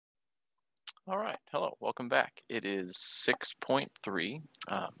All right, hello, welcome back. It is 6.3.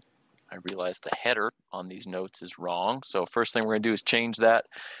 I realize the header on these notes is wrong. So first thing we're going to do is change that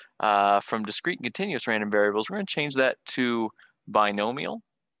from discrete and continuous random variables. We're going to change that to binomial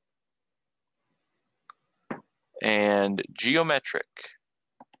and geometric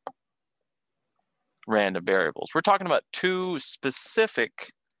random variables. We're talking about two specific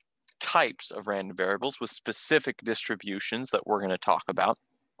types of random variables with specific distributions that we're going to talk about.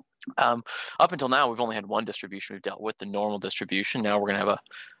 Up until now, we've only had one distribution we've dealt with, the normal distribution. Now we're going to have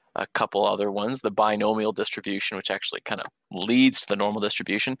a couple other ones, the binomial distribution, which actually kind of leads to the normal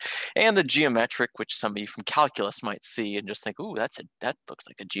distribution, and the geometric, which some of you from calculus might see and just think, ooh, that looks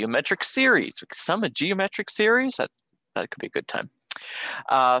like a geometric series. Sum a geometric series? That could be a good time.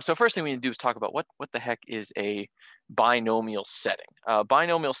 So first thing we need to do is talk about what the heck is a binomial setting.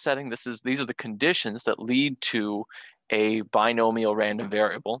 Binomial setting, these are the conditions that lead to a binomial random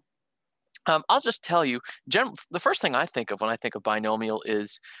variable. I'll just tell you, the first thing I think of when I think of binomial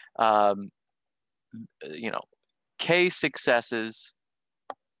is, k successes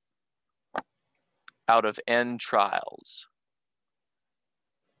out of n trials.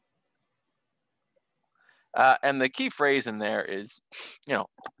 And the key phrase in there is,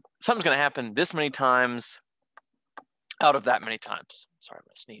 something's going to happen this many times out of that many times. Sorry, I'm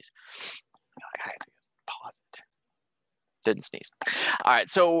going to sneeze. I have to pause it. Didn't sneeze. All right,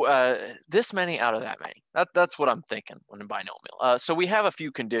 so this many out of that many. That's what I'm thinking when in binomial. So we have a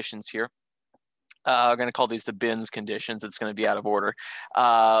few conditions here. I'm going to call these the bins conditions. It's going to be out of order.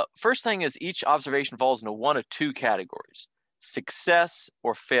 First thing is each observation falls into one of two categories: success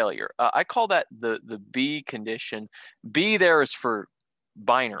or failure. I call that the B condition. B there is for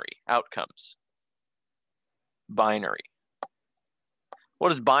binary outcomes. Binary. What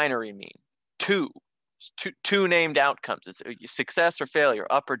does binary mean? Two named outcomes. It's success or failure,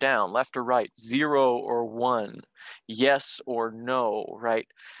 up or down, left or right, 0 or 1, yes or no, right?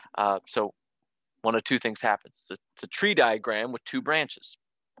 So one of two things happens. It's a tree diagram with two branches.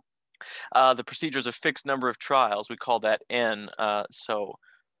 The procedure is a fixed number of trials. We call that n. So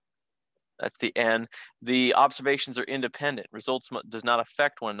that's the n. The observations are independent. Results does not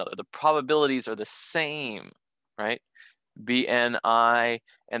affect one another. The probabilities are the same, right? Bni,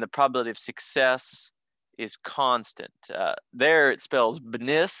 and the probability of success is constant. There it spells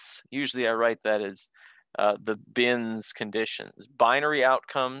BNIS. Usually I write that as the bins conditions. Binary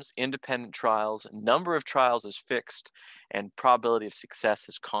outcomes, independent trials, number of trials is fixed, and probability of success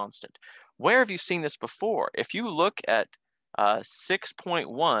is constant. Where have you seen this before? If you look at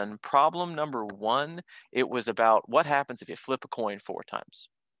 6.1, problem number 1, it was about what happens if you flip a coin 4 times.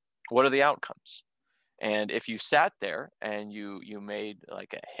 What are the outcomes? And if you sat there and you made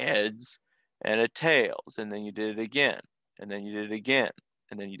like a heads and a tails, and then you did it again, and then you did it again,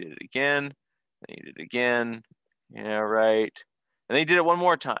 and then you did it again, and then you did it again, yeah, right. And then you did it one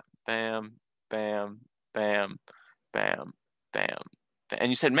more time, bam, bam, bam, bam, bam, bam. And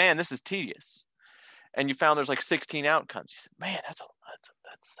you said, man, this is tedious. And you found there's like 16 outcomes. You said, man, that's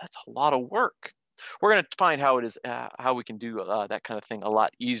a lot of work. We're going to find how we can do that kind of thing a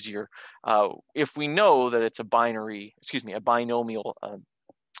lot easier if we know that it's a binomial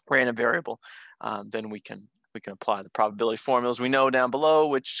random variable. Then we can apply the probability formulas we know down below,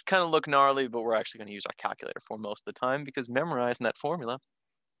 which kind of look gnarly, but we're actually going to use our calculator for most of the time because memorizing that formula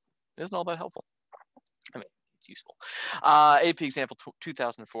isn't all that helpful. I mean, it's useful. AP example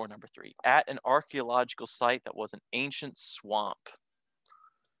 2004, number 3. At an archaeological site that was an ancient swamp.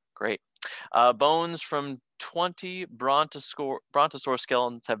 Great. Bones from 20 brontosaur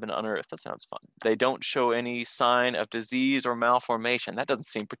skeletons have been unearthed. That sounds fun. They don't show any sign of disease or malformation. That doesn't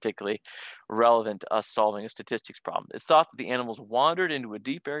seem particularly relevant to us solving a statistics problem. It's thought that the animals wandered into a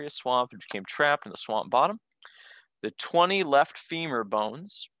deep area swamp and became trapped in the swamp bottom. The 20 left femur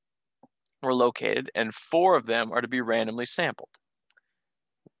bones were located, and 4 of them are to be randomly sampled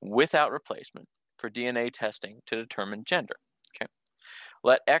without replacement for DNA testing to determine gender. Okay.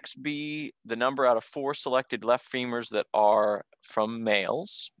 Let X be the number out of 4 selected left femurs that are from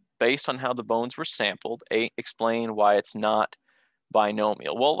males. Based on how the bones were sampled, explain why it's not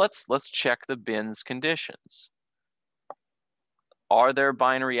binomial. Well, let's check the bins conditions. Are there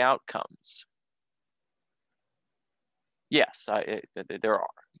binary outcomes? Yes, there are.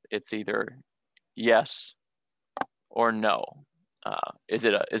 It's either yes or no. Is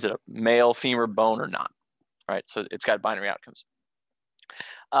it a male femur bone or not? All right, so it's got binary outcomes.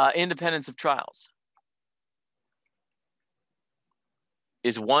 Independence of trials.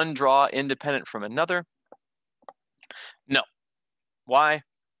 Is one draw independent from another? No. Why?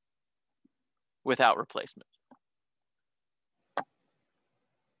 Without replacement.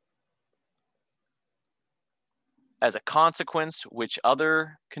 As a consequence, which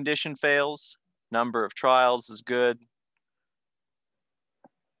other condition fails? Number of trials is good.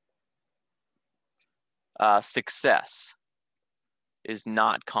 Success is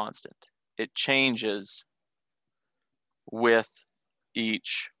not constant. It changes with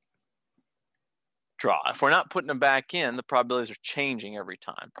each draw. If we're not putting them back in, the probabilities are changing every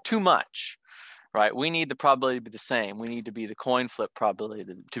time. Too much, right? We need the probability to be the same. We need to be the coin flip probability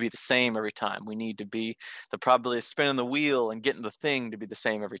to be the same every time. We need to be the probability of spinning the wheel and getting the thing to be the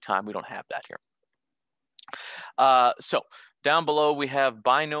same every time. We don't have that here. So down below we have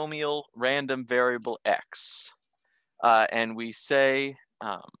binomial random variable x. And we say,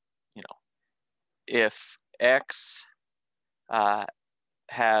 if x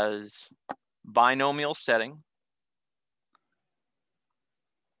has binomial setting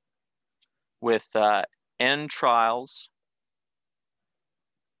with n trials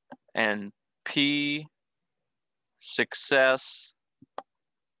and p success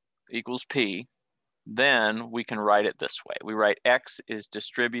equals p, then we can write it this way. We write x is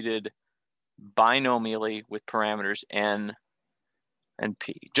distributed binomially with parameters n and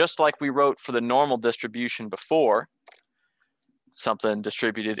p. Just like we wrote for the normal distribution before, something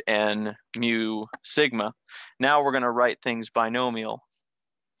distributed n mu sigma. Now we're going to write things binomial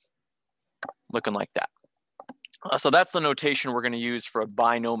looking like that. So that's the notation we're going to use for a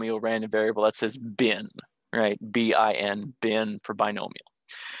binomial random variable. That says bin, right? B-I-N, bin for binomial.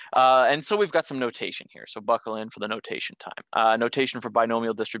 And so we've got some notation here. So buckle in for the notation time. Notation for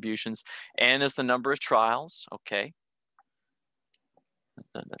binomial distributions. N is the number of trials. Okay.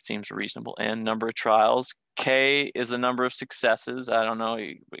 That seems reasonable. N number of trials. K is the number of successes. I don't know.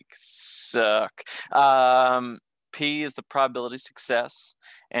 We suck. P is the probability of success.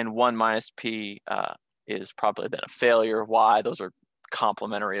 And 1 minus P is probably then a failure. Why? Those are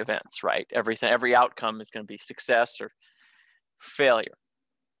complementary events, right? Every outcome is going to be success or failure.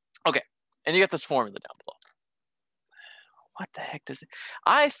 Okay, and you get this formula down below. What the heck does it?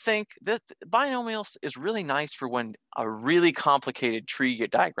 I think that binomials is really nice for when a really complicated tree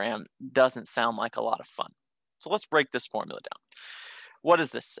diagram doesn't sound like a lot of fun. So let's break this formula down. What does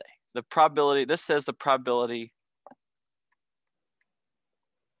this say? The probability, this says the probability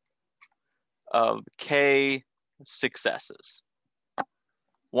of k successes.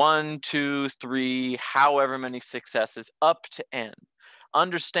 1, 2, 3, however many successes up to n.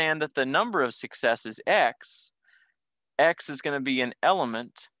 Understand that the number of successes x is going to be an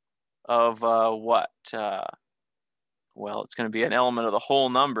element of what? Well, it's going to be an element of the whole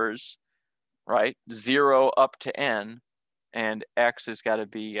numbers, right? 0 up to n, and x has got to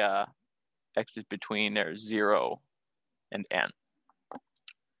be, x is between there 0 and n,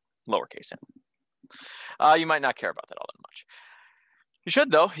 lowercase n. You might not care about that all that much. You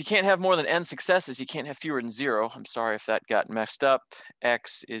should, though. You can't have more than n successes. You can't have fewer than 0. I'm sorry if that got messed up.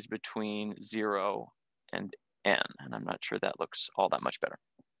 X is between 0 and n, and I'm not sure that looks all that much better.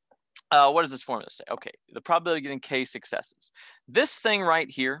 What does this formula say? Okay, the probability of getting k successes. This thing right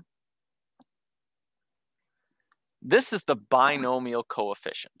here, this is the binomial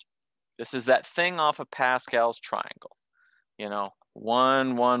coefficient. This is that thing off of Pascal's triangle.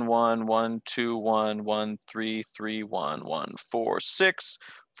 1, 1, 1, 1, 2, 1, 1, 3, 3, 1, 1, 4, 6,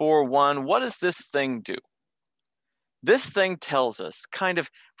 4, 1. What does this thing do? This thing tells us kind of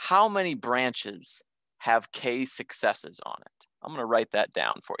how many branches have k successes on it. I'm going to write that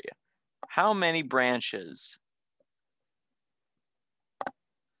down for you. How many branches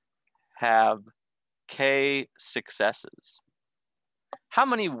have k successes? How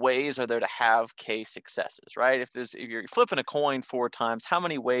many ways are there to have k successes, right? If you're flipping a coin 4 times, how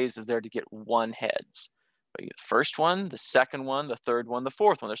many ways is there to get 1 heads? Well, you get the first one, the second one, the third one, the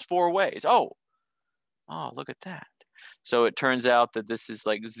fourth one. There's 4 ways. Oh, look at that. So it turns out that this is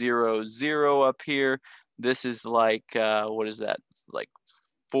like 0, 0 up here. This is like, what is that? It's like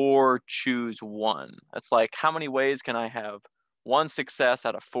 4, choose 1. That's like, how many ways can I have 1 success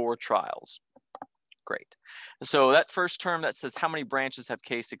out of 4 trials? Great. So that first term that says how many branches have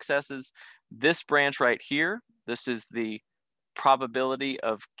k successes, this branch right here, this is the probability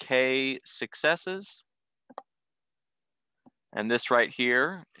of k successes. And this right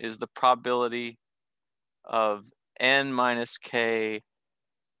here is the probability of n minus k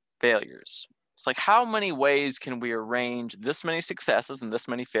failures. It's like, how many ways can we arrange this many successes and this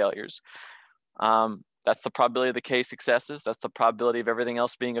many failures? That's the probability of the k successes. That's the probability of everything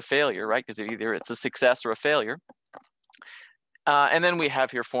else being a failure, right? Because either it's a success or a failure. And then we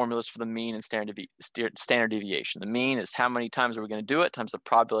have here formulas for the mean and standard deviation. The mean is how many times are we going to do it times the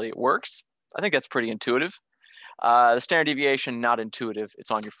probability it works. I think that's pretty intuitive. The standard deviation, not intuitive.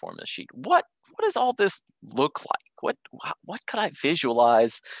 It's on your formula sheet. What does all this look like? what could I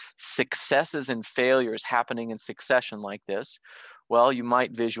visualize successes and failures happening in succession like this? Well, you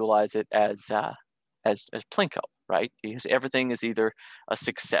might visualize it as Plinko, right? Because everything is either a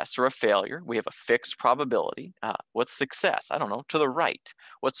success or a failure. We have a fixed probability. What's success? I don't know. To the right.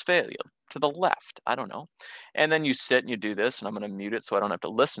 What's failure? To the left. I don't know. And then you sit and you do this, and I'm going to mute it so I don't have to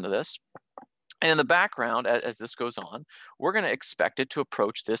listen to this. And in the background, as this goes on, we're going to expect it to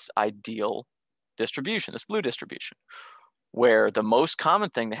approach this ideal distribution, this blue distribution, where the most common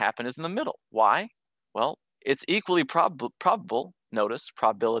thing to happen is in the middle. Why? Well, it's equally probable. Notice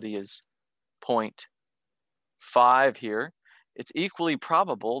probability is 0.5 here. It's equally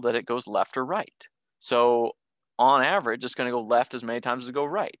probable that it goes left or right. So on average, it's going to go left as many times as it go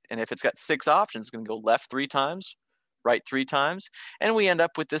right. And if it's got 6 options, it's going to go left 3 times, right 3 times, and we end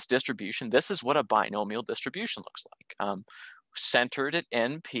up with this distribution. This is what a binomial distribution looks like. Centered at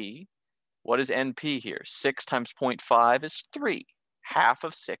NP. What is NP here? 6 times 0.5 is 3. Half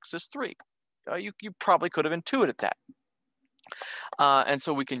of 6 is 3. You probably could have intuited that. And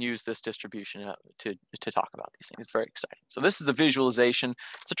so we can use this distribution to talk about these things. It's very exciting. So this is a visualization.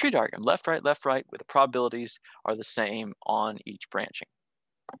 It's a tree diagram, left, right, where the probabilities are the same on each branching.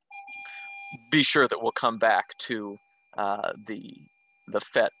 Be sure that we'll come back to the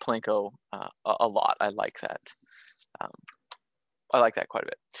FET Plinko a lot. I like that. I like that quite a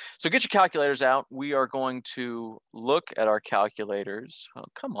bit. So get your calculators out. We are going to look at our calculators. Oh,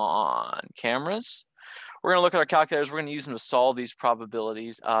 come on, cameras. We're going to look at our calculators. We're going to use them to solve these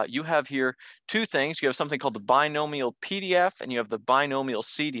probabilities. You have here 2 things. You have something called the binomial PDF, and you have the binomial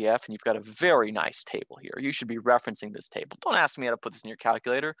CDF, and you've got a very nice table here. You should be referencing this table. Don't ask me how to put this in your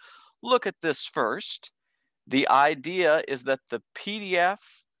calculator. Look at this first. The idea is that the PDF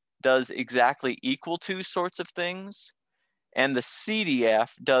does exactly equal to sorts of things, and the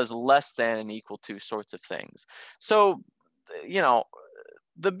CDF does less than and equal to sorts of things. So, you know,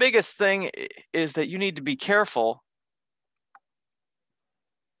 the biggest thing is that you need to be careful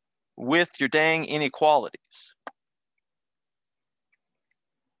with your dang inequalities.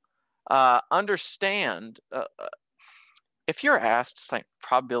 Understand, if you're asked like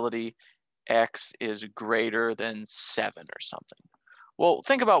probability X is greater than 7 or something, well,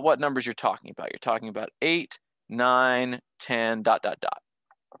 think about what numbers you're talking about. You're talking about 8, 9, 10, ...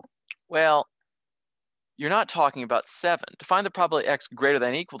 Well, you're not talking about 7. To find the probability X greater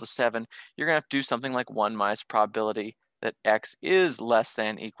than or equal to 7, you're going to have to do something like 1 minus probability that X is less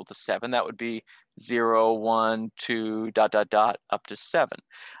than or equal to 7. That would be 0, 1, 2, ... up to 7.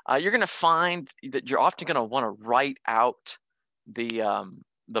 You're going to find that you're often going to want to write out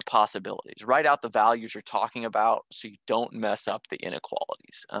the possibilities, write out the values you're talking about so you don't mess up the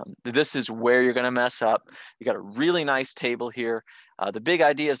inequalities. This is where you're going to mess up. You got a really nice table here. The big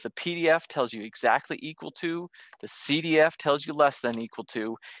idea is the PDF tells you exactly equal to, the CDF tells you less than equal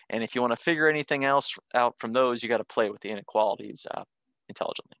to, and if you want to figure anything else out from those, you got to play with the inequalities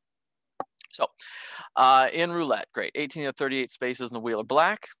intelligently. So in roulette, great. 18 of 38 spaces in the wheel are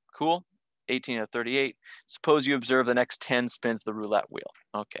black. Cool. 18 out of 38. Suppose you observe the next 10 spins of the roulette wheel.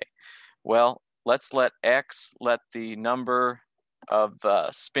 Okay, well, let's let the number of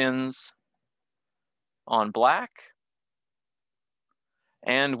spins on black,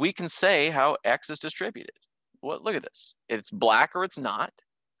 and we can say how X is distributed. Well, look at this. It's black or it's not.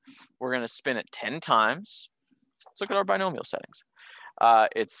 We're going to spin it 10 times. Let's look at our binomial settings.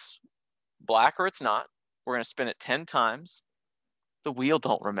 It's black or it's not. We're going to spin it 10 times. The wheel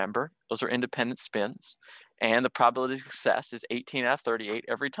don't remember. Those are independent spins. And the probability of success is 18 out of 38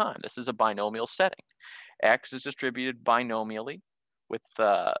 every time. This is a binomial setting. X is distributed binomially with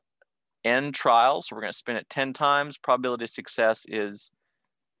n trials. So we're going to spin it 10 times. Probability of success is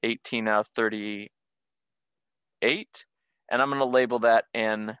 18 out of 38. And I'm going to label that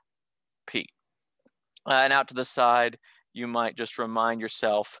NP. And out to the side, you might just remind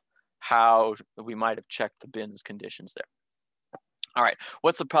yourself how we might have checked the bins conditions there. All right,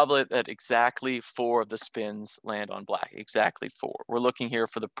 what's the probability that exactly 4 of the spins land on black? Exactly 4. We're looking here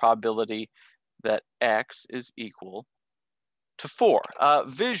for the probability that X is equal to 4.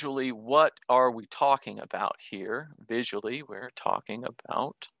 Visually, what are we talking about here? Visually, we're talking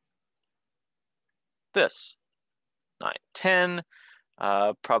about this. 9, 10.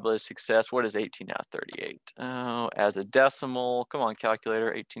 Probability of success, what is 18 out of 38? Oh, as a decimal, come on,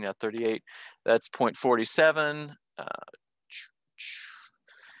 calculator, 18 out of 38. That's 0.47.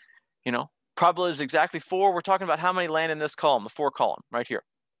 You know, probability is exactly 4. We're talking about how many land in this column, the 4 column right here.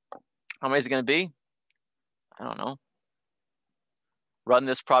 How many is it going to be? I don't know. Run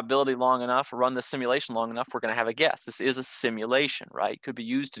this probability long enough, run this simulation long enough, we're going to have a guess. This is a simulation, right? It could be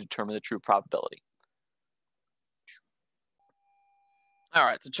used to determine the true probability. All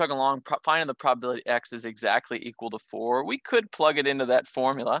right, so chugging along, finding the probability x is exactly equal to 4. We could plug it into that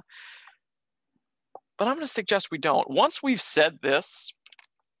formula, but I'm going to suggest we don't. Once we've said this,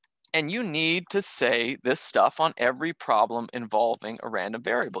 and you need to say this stuff on every problem involving a random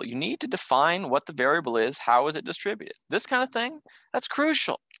variable. You need to define what the variable is, how is it distributed. This kind of thing, that's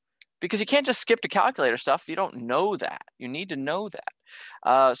crucial, because you can't just skip to calculator stuff if you don't know that. You need to know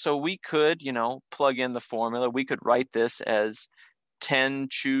that. So we could, plug in the formula. We could write this as 10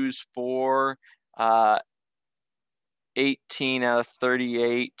 choose 4, 18 out of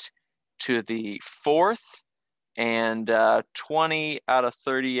 38 to the 4th, and 20 out of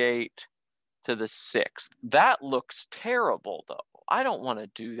 38 to the 6th. That looks terrible, though. I don't want to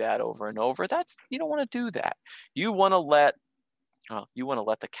do that over and over. You don't want to do that. You want to let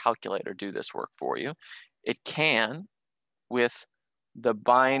the calculator do this work for you. It can with the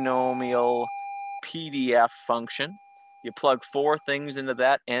binomial PDF function. You plug 4 things into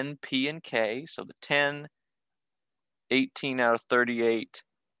that, N, P, and K. So the 10, 18 out of 38,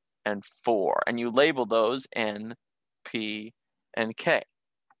 and 4. And you label those N, P, and K.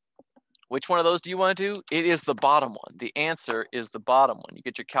 Which one of those do you want to do? It is the bottom one. The answer is the bottom one. You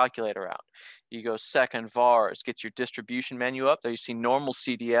get your calculator out. You go second vars, get your distribution menu up. There you see normal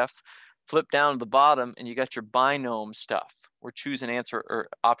CDF. Flip down to the bottom and you got your binom stuff. We're choosing answer or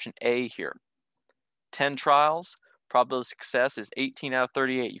option A here. 10 trials, probability of success is 18 out of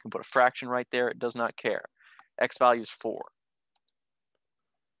 38. You can put a fraction right there. It does not care. X value is 4.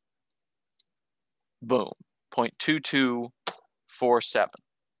 Boom, 0.2247.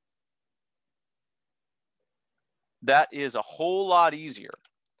 That is a whole lot easier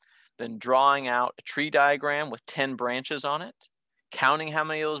than drawing out a tree diagram with 10 branches on it, counting how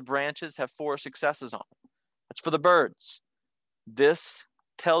many of those branches have 4 successes on them. That's for the birds. This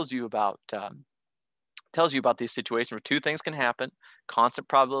tells you about these situations where 2 things can happen: constant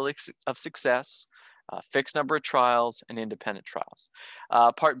probability of success, fixed number of trials, and independent trials.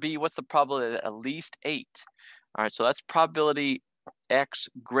 Part B, what's the probability that at least 8? All right, so that's probability x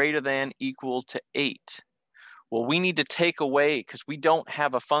greater than equal to 8. Well, we need to take away, because we don't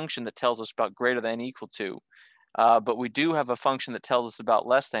have a function that tells us about greater than equal to, but we do have a function that tells us about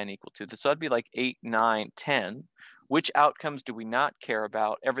less than equal to. So that'd be like 8, 9, 10. Which outcomes do we not care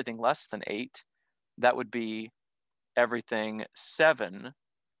about? Everything less than 8. That would be everything 7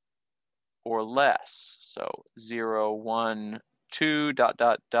 or less. So 0, 1, 2, ...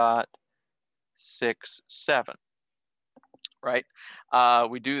 6, 7. Right?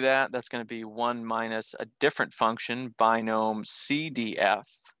 We do that. That's going to be 1 minus a different function, binom CDF.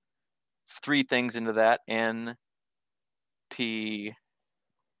 3 things into that, N, P,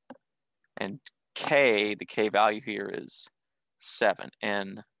 and K. The K value here is 7.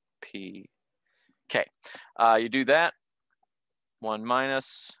 N, P, K. You do that. 1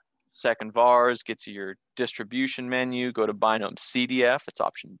 minus. Second vars gets you your distribution menu. Go to binom CDF. It's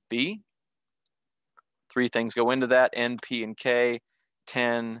option B. 3 things go into that, N, P, and K.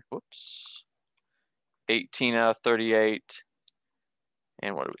 10, 18 out of 38,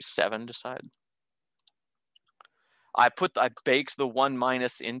 and what do we, 7 decide? I baked the 1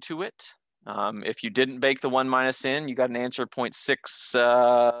 minus into it. If you didn't bake the 1 minus in, you got an answer 0.6,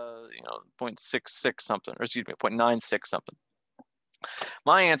 0.66 something, or excuse me, 0.96 something.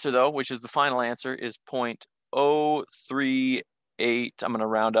 My answer, though, which is the final answer, is 0.038. I'm going to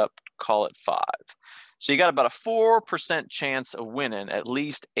round up, call it 5. So you got about a 4% chance of winning at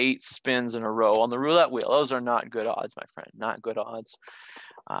least 8 spins in a row on the roulette wheel. Those are not good odds, my friend. Not good odds.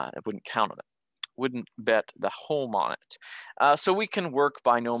 I wouldn't count on it. Wouldn't bet the home on it. So we can work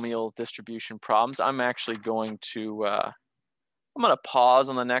binomial distribution problems. I'm actually going to pause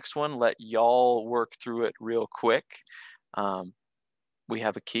on the next one, let y'all work through it real quick. We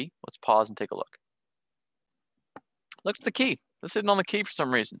have a key. Let's pause and take a look. Look at the key. It's sitting on the key for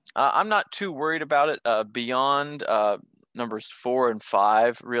some reason. I'm not too worried about it beyond numbers 4 and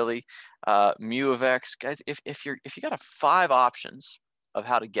 5, really. Mu of x, guys, if you got 5 options of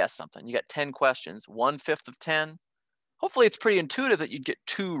how to guess something, you got 10 questions, 1/5 of 10. Hopefully it's pretty intuitive that you'd get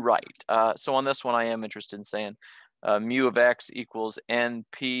 2 right. So on this one, I am interested in saying mu of x equals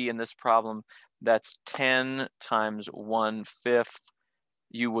NP in this problem. That's 10 times 1/5.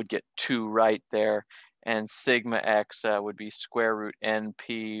 You would get 2 right there. And sigma x would be square root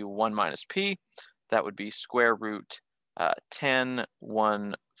NP 1 minus P. That would be square root 10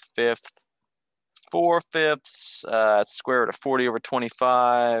 1/5 4/5. Square root of 40 over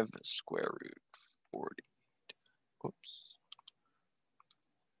 25. Square root 40. Oops.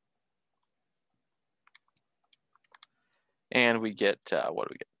 And we get, what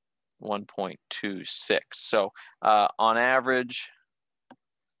do we get? 1.26. So on average,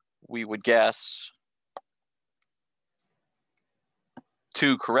 we would guess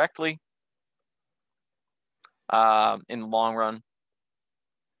 2 correctly in the long run.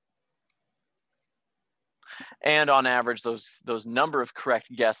 And on average, those number of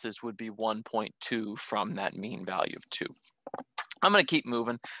correct guesses would be 1.2 from that mean value of 2. I'm going to keep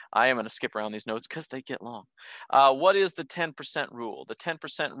moving. I am going to skip around these notes because they get long. What is the 10% rule? The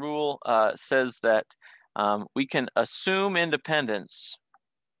 10% rule says that we can assume independence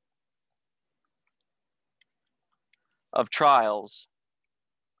of trials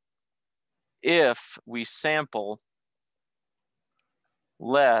if we sample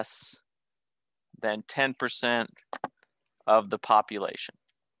less than 10% of the population.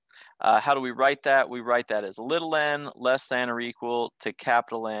 How do we write that? We write that as little n less than or equal to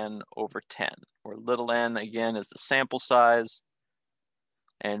capital N over 10, where little n, again, is the sample size,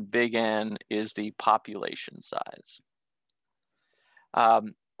 and big N is the population size.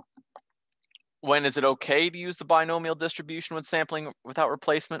 When is it okay to use the binomial distribution when sampling without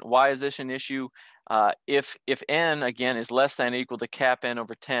replacement? Why is this an issue? If n, again, is less than or equal to cap N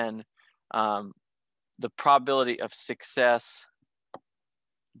over 10, the probability of success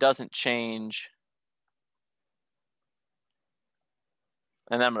doesn't change.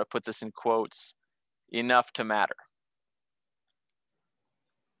 And then I'm going to put this in quotes, enough to matter.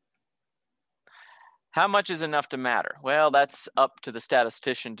 How much is enough to matter? Well, that's up to the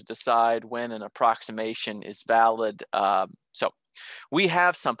statistician to decide when an approximation is valid. So we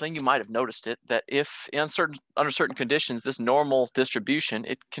have something, you might have noticed it, that if under certain conditions, this normal distribution,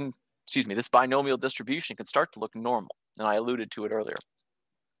 this binomial distribution can start to look normal. And I alluded to it earlier.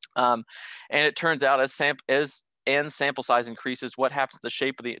 And it turns out as n sample size increases, what happens to the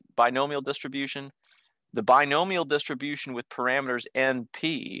shape of the binomial distribution? The binomial distribution with parameters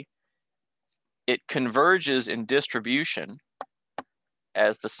NP, it converges in distribution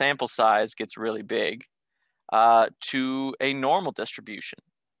as the sample size gets really big to a normal distribution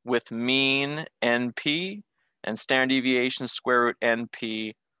with mean NP and standard deviation square root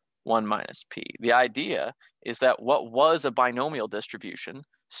NP 1 minus P. The idea is that what was a binomial distribution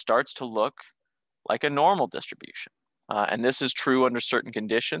starts to look like a normal distribution. And this is true under certain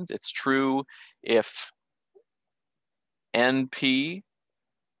conditions. It's true if NP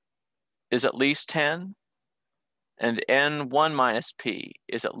is at least 10 and N1 minus P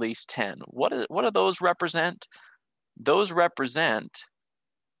is at least 10. What do those represent? Those represent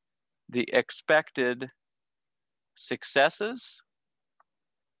the expected successes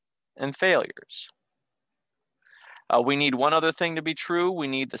and failures. We need one other thing to be true. We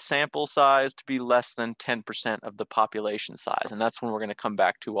need the sample size to be less than 10% of the population size. And that's when we're going to come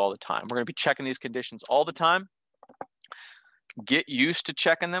back to all the time. We're going to be checking these conditions all the time. Get used to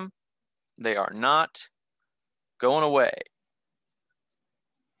checking them. They are not going away.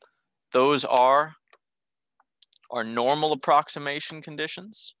 Those are our normal approximation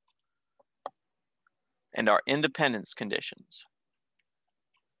conditions and our independence conditions.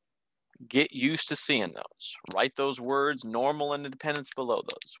 Get used to seeing those. Write those words, normal and independence, below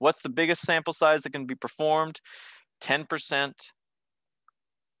those. What's the biggest sample size that can be performed? 10%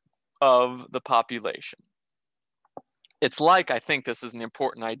 of the population. It's like, I think this is an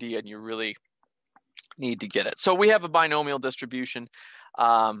important idea and you really need to get it. So we have a binomial distribution.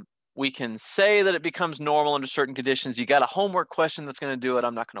 We can say that it becomes normal under certain conditions. You got a homework question that's going to do it.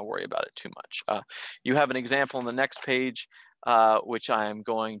 I'm not going to worry about it too much. You have an example on the next page, which I am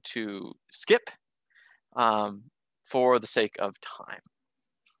going to skip for the sake of time.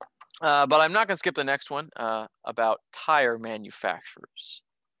 But I'm not going to skip the next one about tire manufacturers.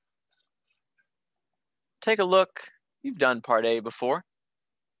 Take a look. You've done part A before.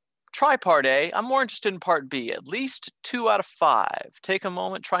 Try part A. I'm more interested in part B. At least 2 out of 5. Take a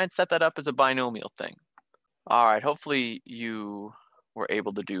moment, try and set that up as a binomial thing. All right, hopefully you were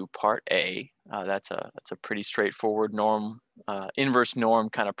able to do part A. That's a pretty straightforward norm, inverse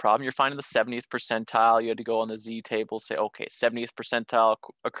norm kind of problem. You're finding the 70th percentile. You had to go on the Z table, say, okay, 70th percentile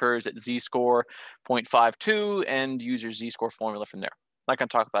occurs at Z score 0.52 and use your Z score formula from there. I'm not going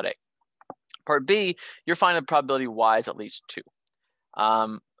to talk about A. Part B, you're finding the probability Y is at least 2.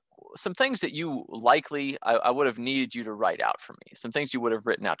 Some things that you likely, I would have needed you to write out for me. Some things you would have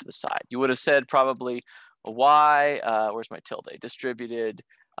written out to the side. You would have said probably Y, where's my tilde, distributed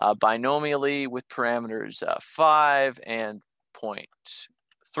binomially with parameters 5 and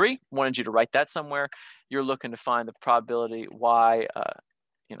 0.3. Wanted you to write that somewhere. You're looking to find the probability Y,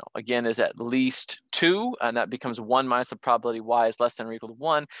 again, is at least 2, and that becomes 1 minus the probability Y is less than or equal to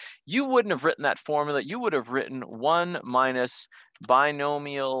 1. You wouldn't have written that formula. You would have written 1 minus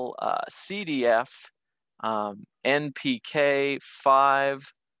binomial CDF NPK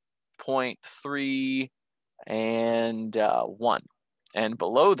 5 0.3 and 1. And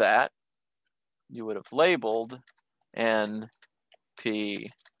below that, you would have labeled NPK.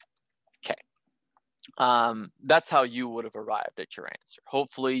 That's how you would have arrived at your answer.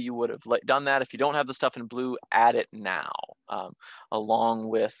 Hopefully you would have done that. If you don't have the stuff in blue, add it now, along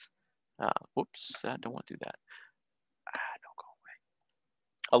with, whoops, I don't want to do that. Don't go away.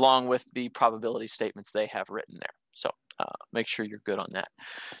 Along with the probability statements they have written there. So make sure you're good on that.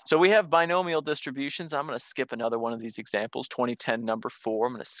 So we have binomial distributions. I'm going to skip another one of these examples, 2010 number 4.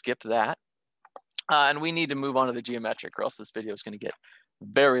 I'm going to skip that. And we need to move on to the geometric, or else this video is going to get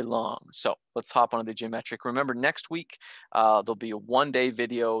very long. So let's hop onto the geometric. Remember, next week, there'll be a one-day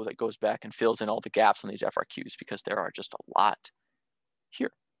video that goes back and fills in all the gaps on these FRQs, because there are just a lot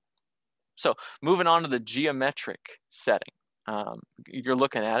here. So moving on to the geometric setting. You're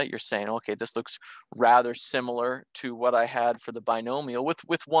looking at it, you're saying, okay, this looks rather similar to what I had for the binomial,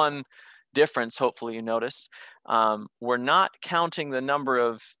 with one difference, hopefully you notice. We're not counting the number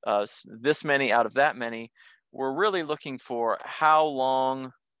of this many out of that many. We're really looking for how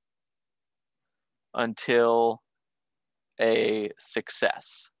long until a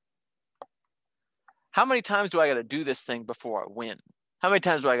success. How many times do I got to do this thing before I win? How many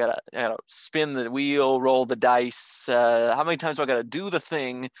times do I gotta spin the wheel, roll the dice? How many times do I gotta do the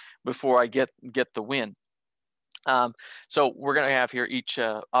thing before I get the win? So we're gonna have here each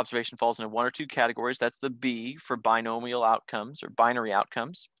observation falls into one or two categories. That's the B for binomial outcomes or binary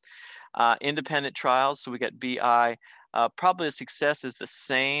outcomes. Independent trials, so we got BI. Probably a success is the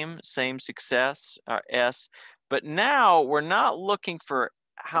same success, S. But now we're not looking for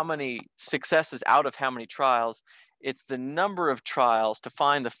how many successes out of how many trials. It's the number of trials to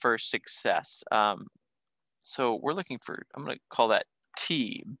find the first success. So we're looking for, I'm going to call that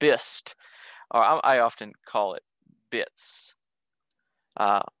T, BIST, or I often call it bits.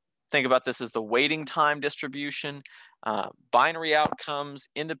 Think about this as the waiting time distribution, binary outcomes,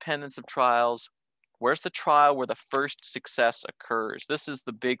 independence of trials. Where's the trial where the first success occurs? This is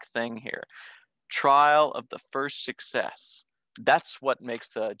the big thing here. Trial of the first success. That's what makes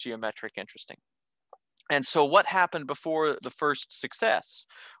the geometric interesting. And so what happened before the first success?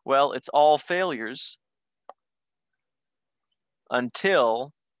 Well, it's all failures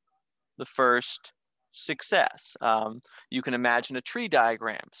until the first success. You can imagine a tree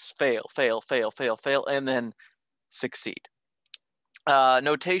diagram. Fail, fail, fail, fail, fail, and then succeed.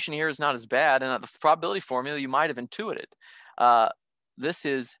 Notation here is not as bad, and the probability formula you might have intuited. This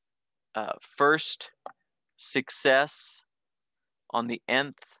is first success on the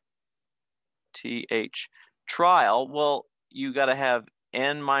nth TH trial. Well, you got to have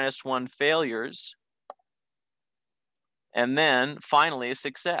n-1 failures, and then finally a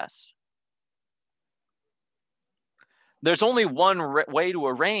success. There's only one way to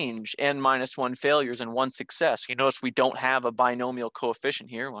arrange n-1 failures and 1 success. You notice we don't have a binomial coefficient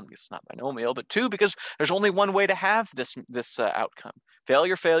here. Well, it's not binomial, but 2, because there's only one way to have this outcome.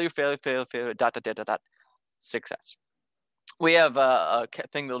 Failure, failure, failure, failure, failure, dot, dot, dot, dot, dot, success. We have a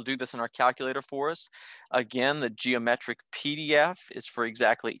thing that'll do this in our calculator for us. Again, the geometric PDF is for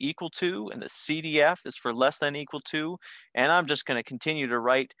exactly equal to, and the CDF is for less than equal to. And I'm just going to continue to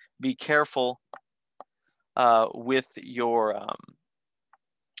write, be careful with your,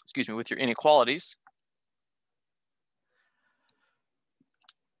 with your inequalities.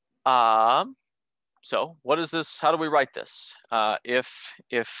 So what is this? How do we write this? If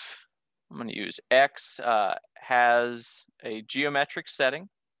I'm going to use X has a geometric setting,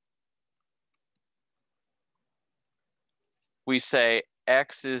 we say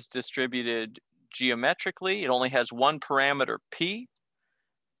X is distributed geometrically. It only has one parameter, P.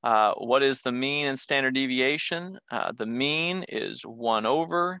 What is the mean and standard deviation? The mean is 1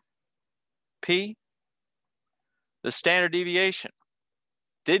 over P. The standard deviation.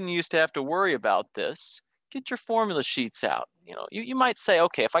 Didn't used to have to worry about this. Get your formula sheets out. You might say,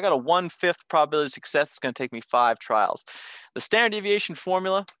 okay, if I got a 1/5 probability of success, it's going to take me 5 trials. The standard deviation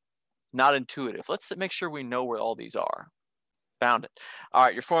formula, not intuitive. Let's make sure we know where all these are. Found it. All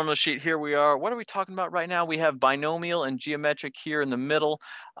right, your formula sheet, here we are. What are we talking about right now? We have binomial and geometric here in the middle.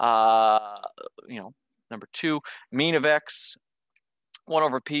 Number 2, mean of X, 1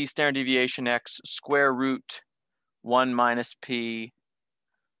 over P, standard deviation X, square root 1 minus P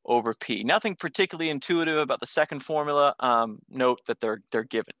over P. Nothing particularly intuitive about the second formula. Note that they're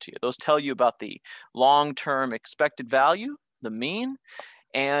given to you. Those tell you about the long-term expected value, the mean,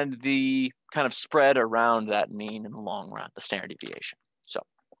 and the kind of spread around that mean in the long run, the standard deviation. So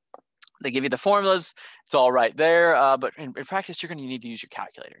they give you the formulas. It's all right there. But in practice, you're going to need to use your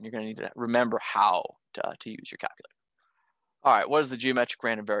calculator, and you're going to need to remember how to use your calculator. All right, what does the geometric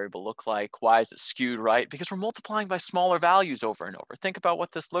random variable look like? Why is it skewed right? Because we're multiplying by smaller values over and over. Think about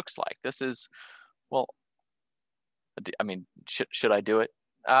what this looks like. This is, well, I mean, should I do it?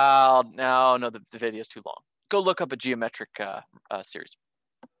 No, the video is too long. Go look up a geometric series.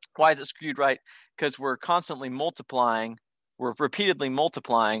 Why is it skewed right? Because we're constantly multiplying, we're repeatedly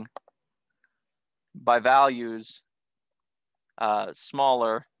multiplying by values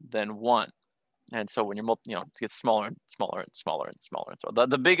smaller than 1. And so when you're, it gets smaller and smaller and smaller and smaller. And so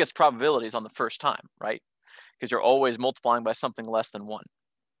the biggest probability is on the first time, right? Because you're always multiplying by something less than 1.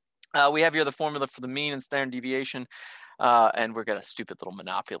 We have here the formula for the mean and standard deviation. And we're got a stupid little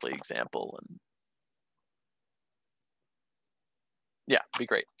Monopoly example. And yeah, be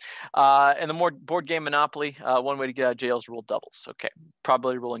great. And the more board game Monopoly, one way to get out of jail is rule doubles. Okay,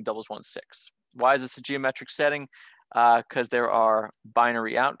 probability ruling doubles 1/6. Why is this a geometric setting? Because there are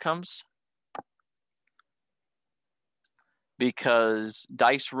binary outcomes. Because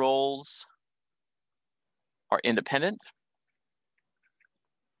dice rolls are independent.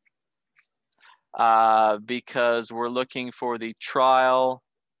 Because we're looking for the trial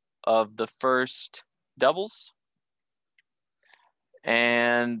of the first doubles.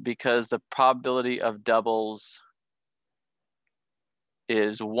 And because the probability of doubles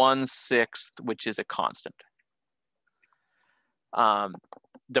is 1/6, which is a constant.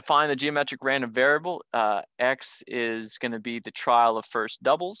 Define the geometric random variable. X is going to be the trial of first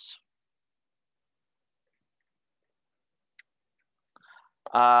doubles.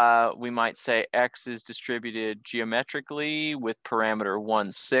 We might say X is distributed geometrically with parameter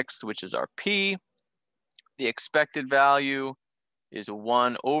 1/6, which is our P. The expected value is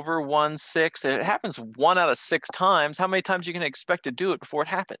 1/1/6. And it happens 1 out of 6 times. How many times are you going to expect to do it before it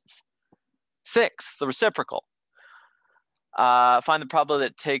happens? 6, the reciprocal. Find the probability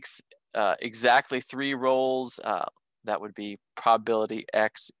that it takes exactly 3 rolls. That would be probability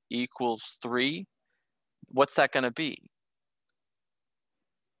X equals 3. What's that going to be?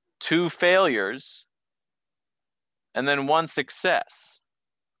 2 failures and then 1 success.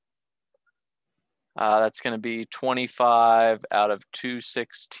 That's going to be 25 out of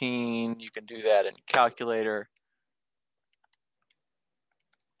 216. You can do that in calculator.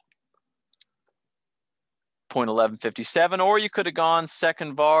 0.1157, or you could have gone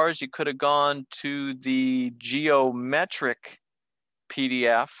second vars. You could have gone to the geometric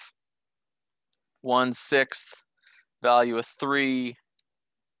PDF, 1/6 value of 3,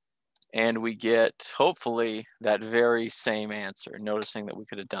 and we get hopefully that very same answer. Noticing that we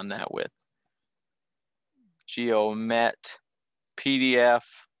could have done that with geomet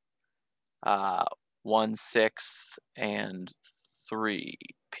PDF 1/6 and 3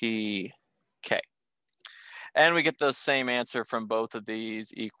 PK. And we get the same answer from both of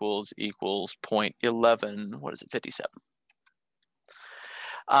these, equals 0.11, what is it, 57.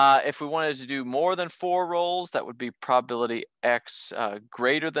 If we wanted to do more than 4 rolls, that would be probability X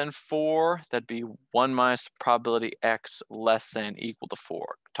greater than 4. That'd be 1 minus probability X less than equal to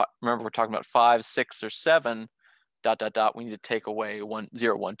 4. Remember, we're talking about 5, 6, or 7, ... We need to take away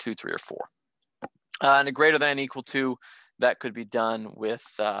 0, 1, 2, 3, or 4. And a greater than equal to, that could be done with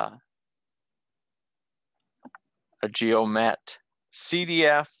a geomet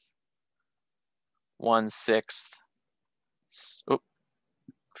CDF 1/6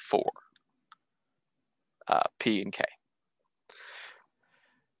 4 P and K.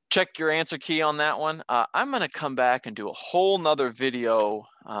 Check your answer key on that one. I'm going to come back and do a whole nother video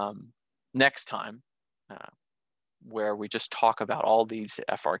next time where we just talk about all these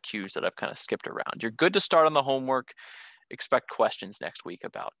FRQs that I've kind of skipped around. You're good to start on the homework. Expect questions next week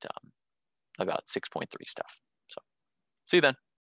about 6.3 stuff. So see you then.